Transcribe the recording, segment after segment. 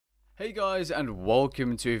Hey guys, and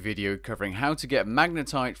welcome to a video covering how to get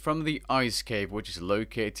magnetite from the ice cave, which is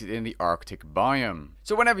located in the Arctic biome.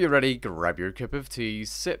 So whenever you're ready, grab your cup of tea,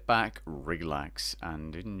 sit back, relax,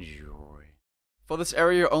 and enjoy. For this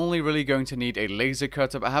area, you're only really going to need a laser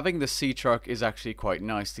cutter, but having the sea truck is actually quite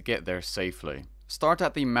nice to get there safely. Start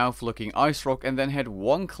at the mouth looking ice rock and then head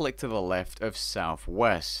one click to the left of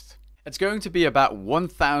southwest. It's going to be about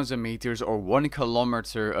 1,000 meters or 1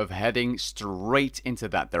 kilometer of heading straight into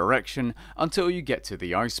that direction until you get to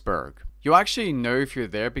the iceberg. You'll actually know if you're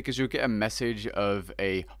there because you'll get a message of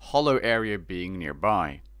a hollow area being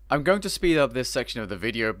nearby. I'm going to speed up this section of the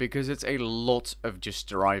video because it's a lot of just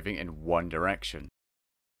driving in one direction.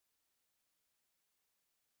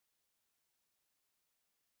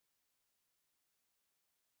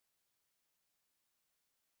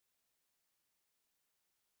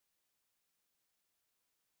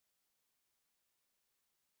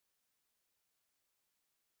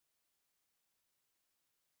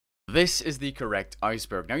 This is the correct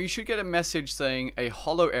iceberg. Now you should get a message saying a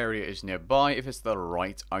hollow area is nearby if it's the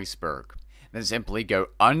right iceberg. Then simply go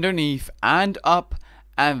underneath and up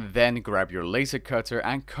and then grab your laser cutter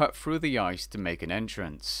and cut through the ice to make an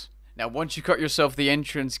entrance. Now once you cut yourself the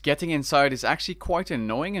entrance, getting inside is actually quite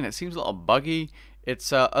annoying and it seems a little buggy.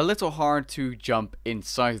 It's a little hard to jump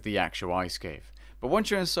inside the actual ice cave. But once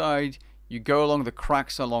you're inside, you go along the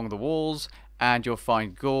cracks along the walls and you'll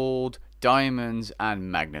find gold, diamonds,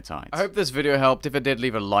 and magnetite. I hope this video helped. If it did,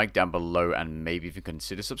 leave a like down below and maybe even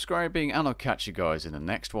consider subscribing, and I'll catch you guys in the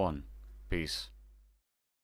next one. Peace.